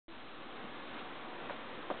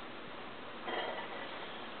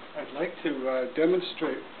I'd like to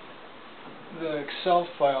demonstrate the Excel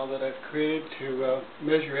file that I've created to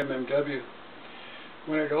measure MMW.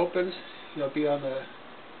 When it opens, you'll be on the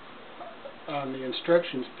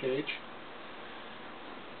instructions page.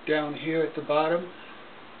 Down here at the bottom,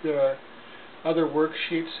 there are other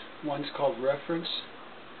worksheets. One's called reference.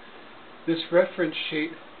 This reference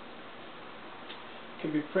sheet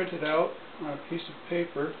can be printed out on a piece of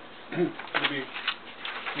paper. It'll be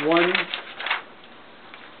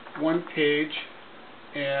one page,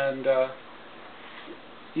 and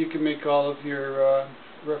you can make all of your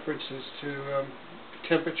references to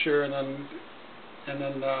temperature and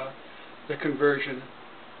then the conversion,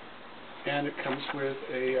 and it comes with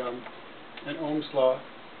an Ohms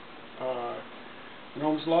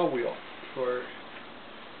Law Wheel for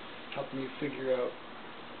helping you figure out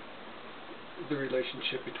the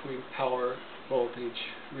relationship between power, voltage,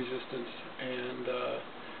 resistance, and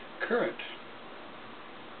current.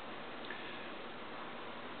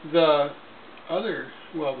 The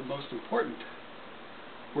most important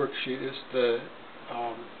worksheet is the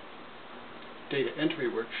data entry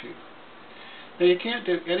worksheet. Now, you can't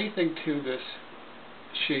do anything to this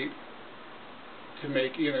sheet to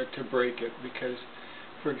make to break it, because,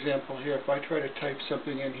 for example, here, if I try to type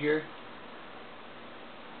something in here,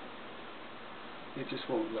 it just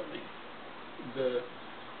won't let me. The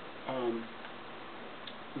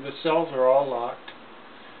cells are all locked,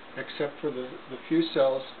 except for the few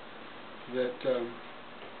cells that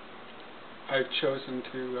I've chosen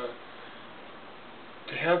to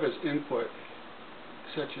have as input,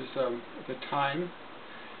 such as the time.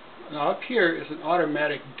 Now, up here is an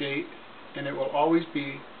automatic date, and it will always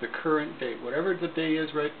be the current date. Whatever the day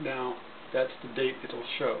is right now, that's the date it'll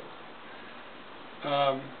show.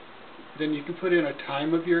 Then you can put in a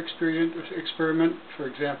time of your experiment. For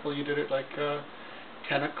example, you did it like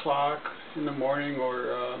 10 o'clock in the morning,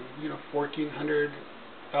 or 1400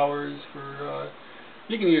 hours for.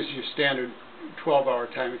 You can use your standard 12-hour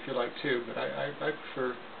time if you like too, but I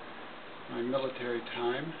prefer my military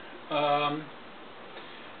time.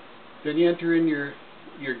 Then you enter in your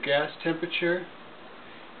gas temperature.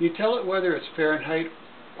 You tell it whether it's Fahrenheit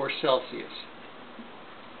or Celsius.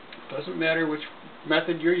 It doesn't matter which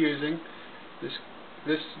method you're using.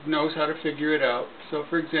 This knows how to figure it out. So,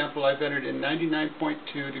 for example, I've entered in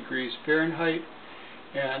 99.2 degrees Fahrenheit,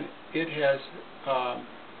 and it has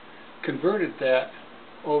converted that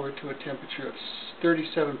over to a temperature of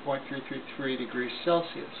 37.333 degrees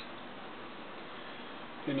Celsius.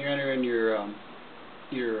 Then you enter in your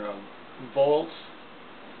volts,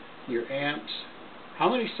 your amps, how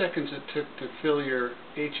many seconds it took to fill your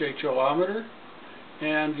HHO-ohmmeter,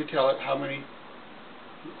 and you tell it how many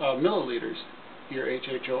milliliters your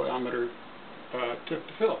HHO-ohmmeter took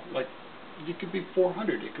to fill. Like, it could be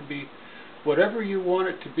 400, it could be whatever you want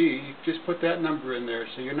it to be. You just put that number in there,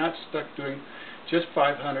 so you're not stuck doing just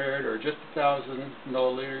 500 or just 1,000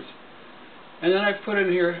 milliliters. And then I've put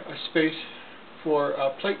in here a space for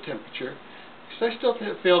plate temperature, because I still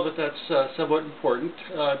feel that that's somewhat important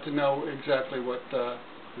to know exactly what the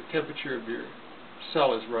temperature of your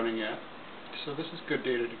cell is running at. So this is good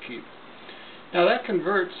data to keep. Now, that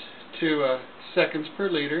converts to seconds per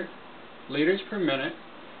liter, liters per minute,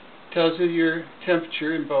 tells you your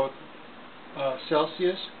temperature in both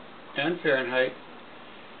Celsius and Fahrenheit.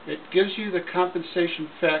 It gives you the compensation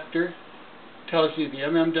factor, tells you the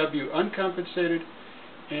MMW uncompensated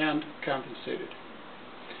and compensated.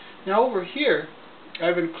 Now, over here,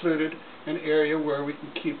 I've included an area where we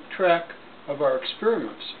can keep track of our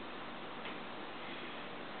experiments.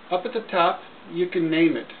 Up at the top, you can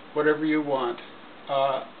name it whatever you want.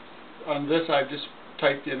 On this, I've just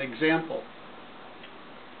typed in example.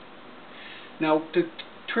 Now, to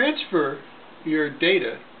transfer your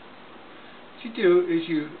data, what you do is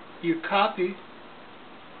you copy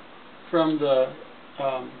from the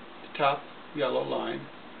top yellow line,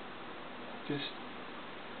 just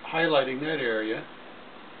highlighting that area,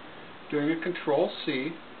 doing a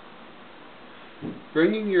Control-C,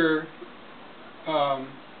 bringing your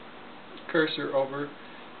cursor over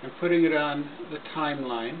and putting it on the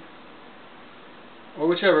timeline, or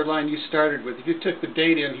whichever line you started with. If you took the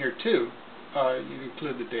date in here too, you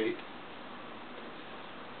include the date.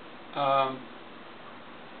 Now,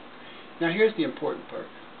 here's the important part.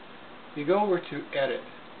 You go over to Edit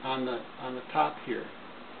on the top here.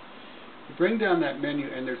 You bring down that menu,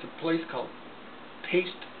 and there's a place called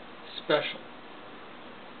Paste Special.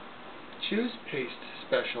 Choose Paste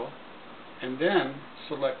Special, and then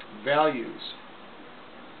select Values.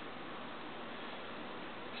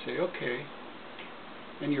 Say OK,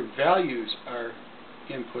 and your values are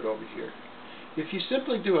input over here. If you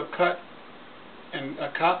simply do a cut and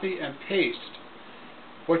copy and paste,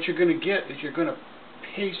 what you're going to get is you're going to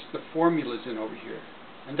paste the formulas in over here.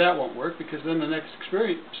 And that won't work, because then the next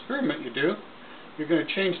experiment you do, you're going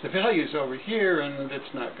to change the values over here, and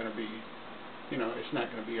it's not going to be, it's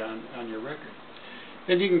not going to be on your record.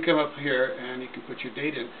 Then you can come up here and you can put your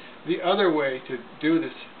date in. The other way to do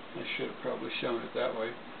this, I should have probably shown it that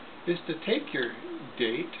way, is to take your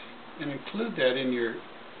date and include that in your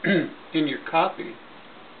in your copy.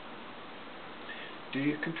 Do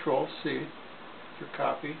your Control-C for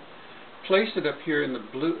copy. Place it up here in the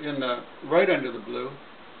blue, right under the blue.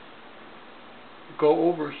 Go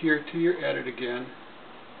over here to your edit again.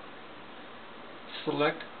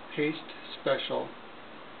 Select Paste Special.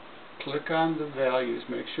 Click on the values.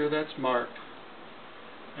 Make sure that's marked,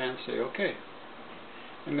 and say OK.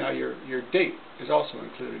 And now your date is also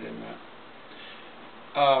included in that.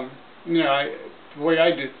 The way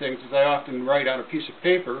I do things is I often write on a piece of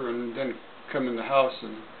paper and then come in the house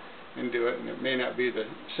and do it, and it may not be the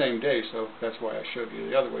same day, so that's why I showed you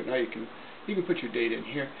the other way. Now you can put your date in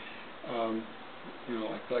here.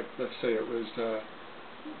 Like let's say it was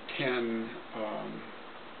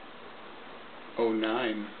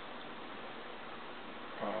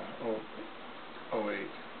 10/09/08.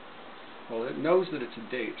 Well, it knows that it's a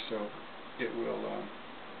date, so it will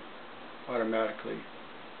automatically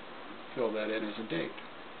fill that in as a date.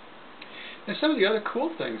 Now, some of the other cool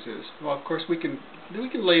things is, well, of course, we can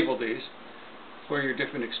label these for your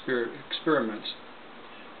different experiments.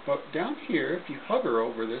 But down here, if you hover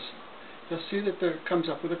over this, you'll see that there comes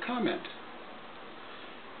up with a comment.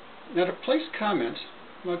 Now, to place comments,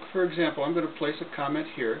 like for example, I'm going to place a comment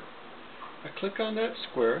here. I click on that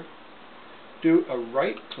square, do a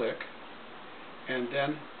right click, and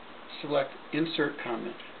then select Insert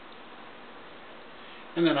Comment.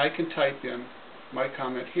 And then I can type in my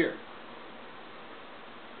comment here.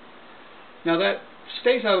 Now that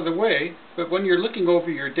stays out of the way, but when you're looking over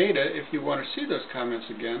your data, if you want to see those comments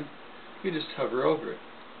again, you just hover over it.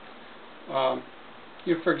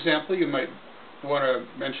 For example, you might want to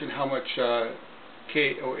mention how much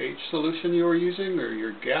KOH solution you are using, or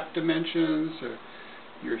your gap dimensions, or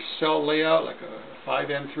your cell layout, like a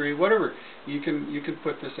 5N3, whatever. You can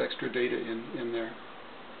put this extra data in there.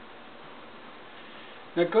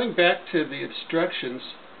 Now, going back to the instructions,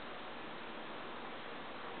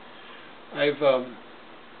 I've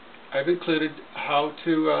included how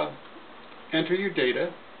to enter your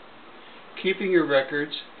data, keeping your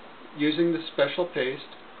records, using the special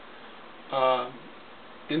paste,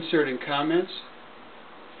 inserting comments,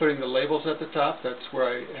 putting the labels at the top, that's where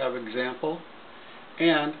I have example,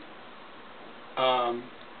 and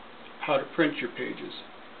how to print your pages.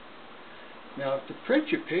 Now, to print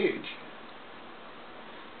your page,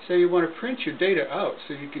 say you want to print your data out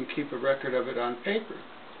so you can keep a record of it on paper.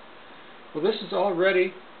 Well, this is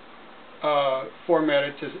already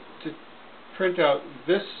formatted to print out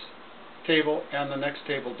this table and the next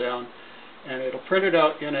table down, and it'll print it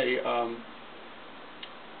out in a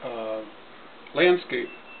landscape,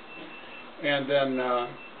 and then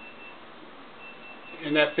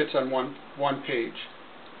and that fits on one page.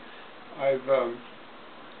 I've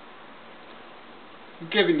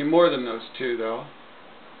given you more than those two, though,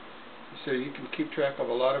 so you can keep track of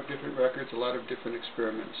a lot of different records, a lot of different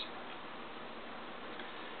experiments.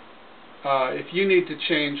 If you need to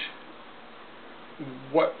change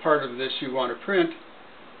what part of this you want to print,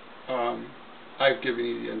 I've given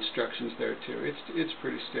you the instructions there too. It's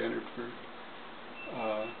pretty standard for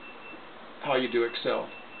how you do Excel.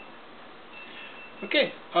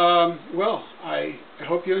 Okay, well, I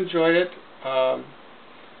hope you enjoyed it.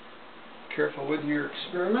 Careful with your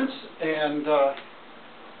experiments, and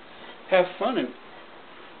have fun and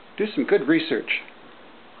do some good research.